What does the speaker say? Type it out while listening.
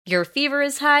Your fever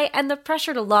is high and the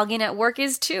pressure to log in at work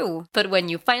is too. But when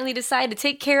you finally decide to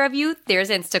take care of you, there's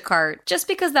Instacart. Just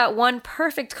because that one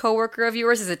perfect coworker of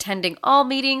yours is attending all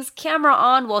meetings, camera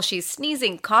on while she's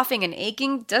sneezing, coughing, and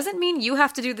aching, doesn't mean you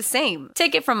have to do the same.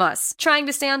 Take it from us. Trying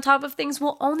to stay on top of things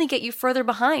will only get you further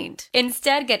behind.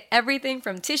 Instead, get everything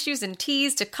from tissues and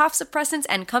teas to cough suppressants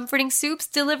and comforting soups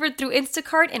delivered through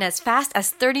Instacart in as fast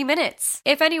as 30 minutes.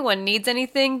 If anyone needs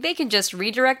anything, they can just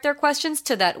redirect their questions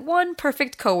to that one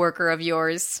perfect coworker of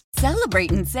yours.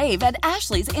 Celebrate and save at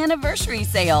Ashley's Anniversary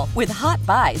Sale. With Hot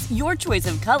Buys, your choice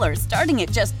of colors starting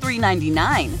at just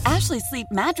 $3.99. Ashley Sleep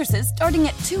mattresses starting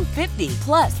at $2.50.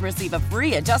 Plus, receive a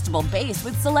free adjustable base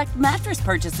with select mattress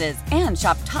purchases. And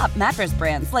shop top mattress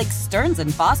brands like Stearns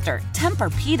 & Foster,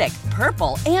 Tempur-Pedic,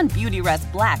 Purple, and Beautyrest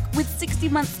Black with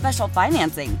 60-month special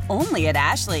financing. Only at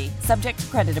Ashley. Subject to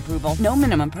credit approval. No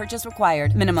minimum purchase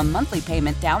required. Minimum monthly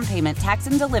payment, down payment, tax,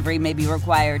 and delivery may be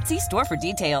required. See store for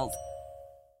details.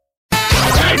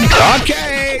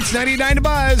 Okay, it's 99 to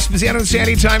Buzz. Pizzano and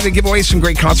Sandy, time to give away some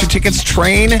great concert tickets.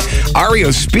 Train, REO,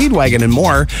 Speedwagon, and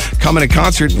more coming to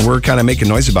concert. We're kind of making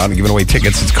noise about it and giving away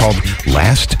tickets. It's called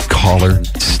Last Caller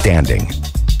Standing.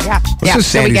 Yeah. This is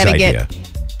Sandy's idea.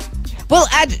 Well,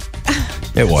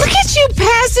 it was. Look at you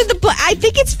passing the... I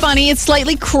think it's funny. It's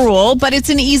slightly cruel, but it's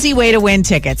an easy way to win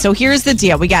tickets. So here's the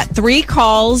deal. We got 3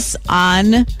 calls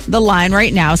on the line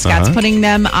right now. Scott's putting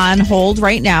them on hold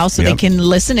right now so they can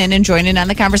listen in and join in on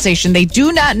the conversation. They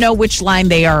do not know which line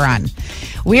they are on.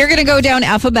 We are going to go down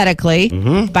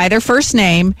alphabetically by their first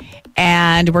name,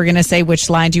 and we're going to say, which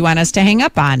line do you want us to hang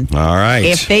up on? All right.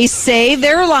 If they say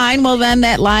their line, well, then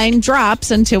that line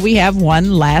drops until we have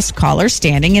one last caller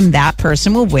standing, and that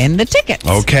person will win the tickets.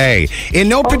 Okay. In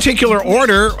no particular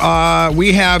order,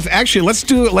 we have... Actually, let's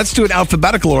do it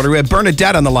alphabetical order. We have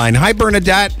Bernadette on the line. Hi,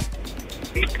 Bernadette.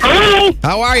 Hi.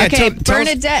 How are you? Okay,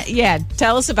 Bernadette,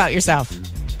 tell us about yourself.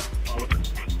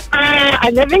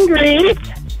 I live in Greece.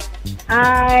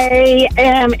 I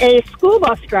am a school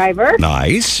bus driver.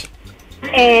 Nice.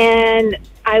 And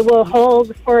I will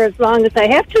hold for as long as I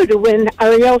have to win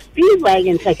REO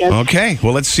Speedwagon tickets. Okay.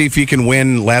 Well, let's see if you can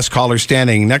win Last Caller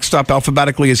Standing. Next up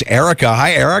alphabetically is Erica.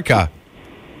 Hi, Erica.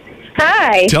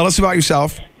 Hi. Tell us about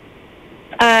yourself.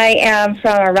 I am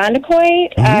from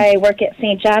Irondequoit. I work at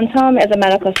St. John's Home as a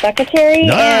medical secretary,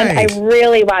 and I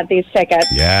really want these tickets.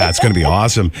 Yeah, it's going to be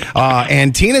awesome.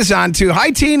 And Tina's on too.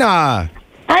 Hi, Tina.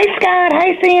 Hi, Scott.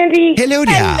 Hi, Sandy. Hello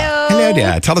there. Hello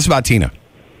there. Tell us about Tina.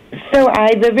 So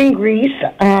I live in Greece.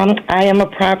 I am a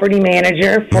property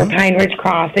manager for Pine Ridge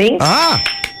Crossing.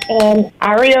 And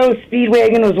REO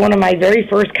Speedwagon was one of my very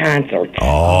first concerts.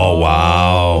 Oh,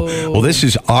 wow. Well, this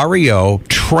is REO,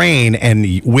 Train,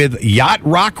 and with Yacht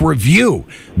Rock Review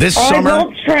this summer. I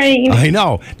love Train. I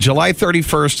know. July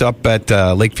 31st up at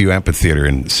Lakeview Amphitheater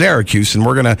in Syracuse, and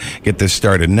we're going to get this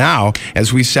started now.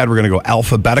 As we said, we're going to go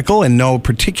alphabetical in no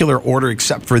particular order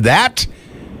except for that.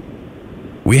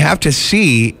 We have to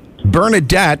see,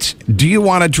 Bernadette, do you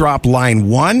want to drop line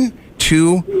 1,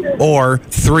 2, or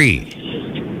 3?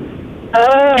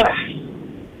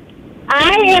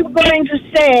 I am going to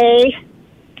say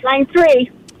line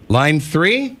 3. Line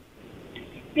 3?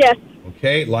 Yes.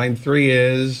 Okay, line 3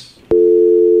 is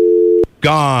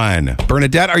gone.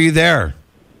 Bernadette, are you there?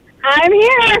 I'm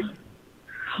here.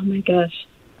 Oh, my gosh.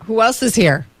 Who else is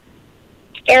here?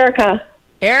 Erica.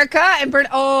 Erica and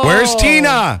Where's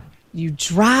Tina? You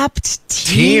dropped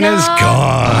Tina. Tina's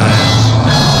gone.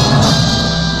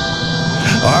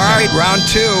 All right, round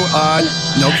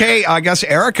 2. Okay, I guess,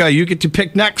 Erica, you get to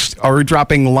pick next. Are we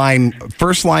dropping line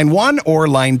 1 or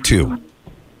line 2?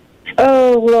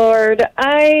 Oh, Lord.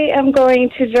 I am going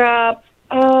to drop,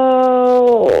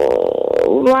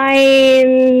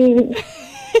 line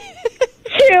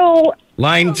 2.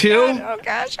 Line 2? Oh,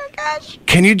 gosh.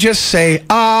 Can you just say,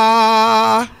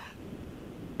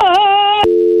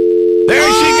 There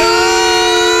she goes!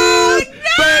 No!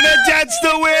 Bernadette's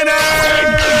the winner!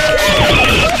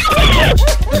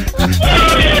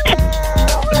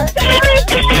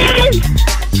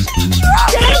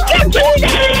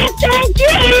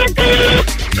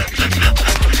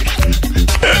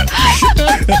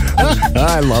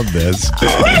 I love this.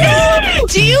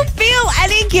 Do you feel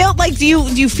any guilt? Like, do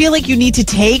you feel like you need to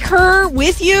take her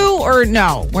with you, or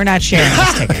no? We're not sharing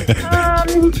this ticket.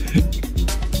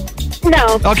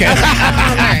 No. Okay. All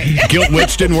right. Guilt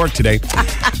witch didn't work today.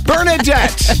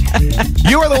 Bernadette,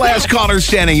 you are the last caller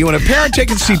standing. You want a pair of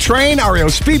tickets to see Train, REO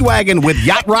Speedwagon with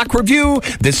Yacht Rock Review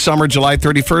this summer, July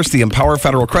 31st, the Empower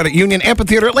Federal Credit Union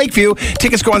Amphitheater at Lakeview.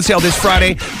 Tickets go on sale this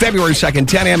Friday, February 2nd,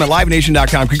 10 a.m. at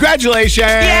livenation.com. Congratulations!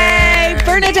 Yay!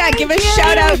 Bernadette, give a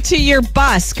shout out to your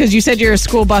bus, because you said you're a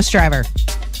school bus driver.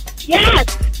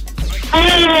 Yes.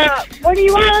 What do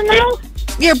you want to know?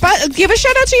 Your bus. Give a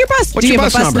shout out to your bus. What's do you your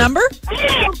have bus a bus number?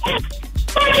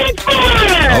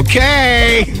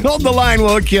 Okay. Hold the line.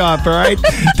 We'll hook you up, all right?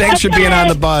 Thanks for being on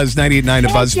the Buzz. 98.9 The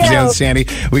Buzz. Suzanne and Sandy.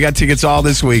 We got tickets all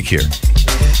this week here.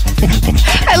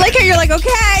 I like how you're like,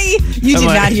 okay. You did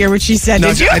not hear what she said,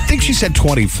 did you? I think she said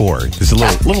 24. It's a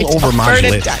little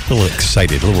overmodulated. A little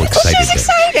excited. She's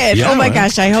excited. Yeah, oh, my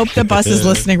gosh. I hope the bus is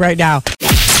listening right now.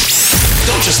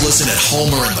 Don't just listen at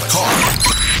home or in the car.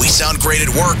 We sound great at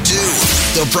work, too.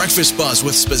 The Breakfast Buzz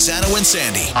with Spazzano and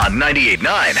Sandy on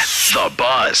 98.9 The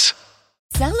Buzz.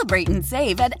 Celebrate and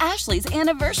save at Ashley's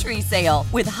Anniversary Sale.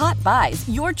 With Hot Buys,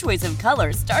 your choice of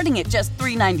colors starting at just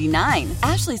 $3.99.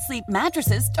 Ashley Sleep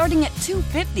mattresses starting at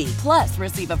 $2.50. Plus,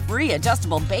 receive a free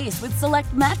adjustable base with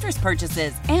select mattress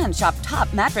purchases. And shop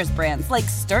top mattress brands like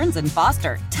Stearns &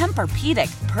 Foster,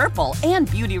 Tempur-Pedic, Purple, and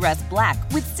Beautyrest Black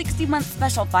with 60-month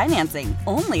special financing.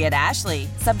 Only at Ashley.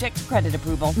 Subject to credit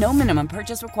approval. No minimum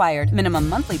purchase required. Minimum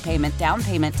monthly payment, down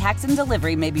payment, tax, and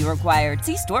delivery may be required.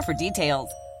 See store for details.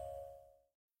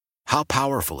 How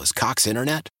powerful is Cox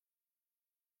Internet?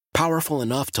 Powerful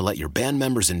enough to let your band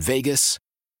members in Vegas,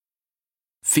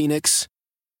 Phoenix,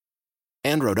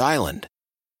 and Rhode Island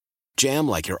jam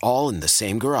like you're all in the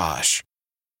same garage.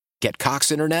 Get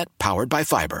Cox Internet powered by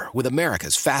fiber with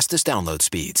America's fastest download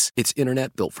speeds. It's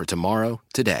internet built for tomorrow,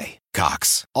 today.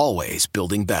 Cox, always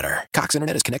building better. Cox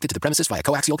Internet is connected to the premises via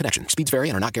coaxial connection. Speeds vary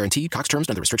and are not guaranteed. Cox terms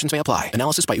and other restrictions may apply.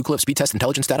 Analysis by Ookla Speed Test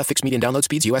Intelligence Data. Fixed median download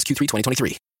speeds. US Q3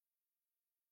 2023.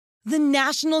 The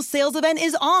national sales event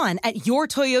is on at your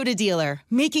Toyota dealer,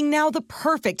 making now the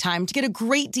perfect time to get a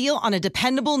great deal on a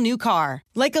dependable new car.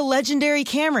 Like a legendary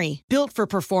Camry, built for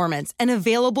performance and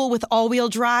available with all-wheel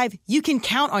drive, you can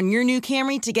count on your new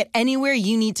Camry to get anywhere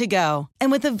you need to go.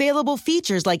 And with available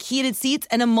features like heated seats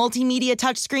and a multimedia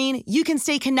touchscreen, you can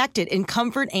stay connected in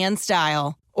comfort and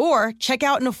style. Or check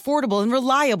out an affordable and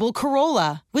reliable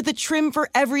Corolla with a trim for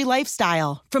every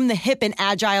lifestyle. From the hip and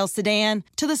agile sedan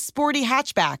to the sporty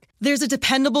hatchback, there's a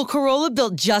dependable Corolla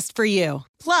built just for you.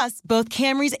 Plus, both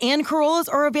Camrys and Corollas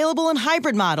are available in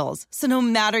hybrid models. So no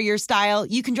matter your style,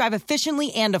 you can drive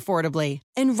efficiently and affordably.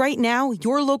 And right now,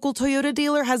 your local Toyota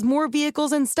dealer has more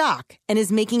vehicles in stock and is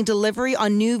making delivery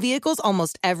on new vehicles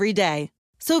almost every day.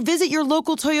 So visit your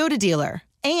local Toyota dealer.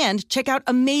 And check out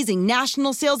amazing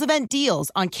national sales event deals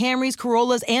on Camrys,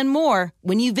 Corollas, and more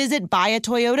when you visit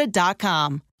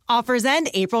buyatoyota.com. Offers end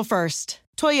April 1st.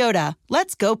 Toyota,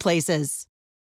 let's go places.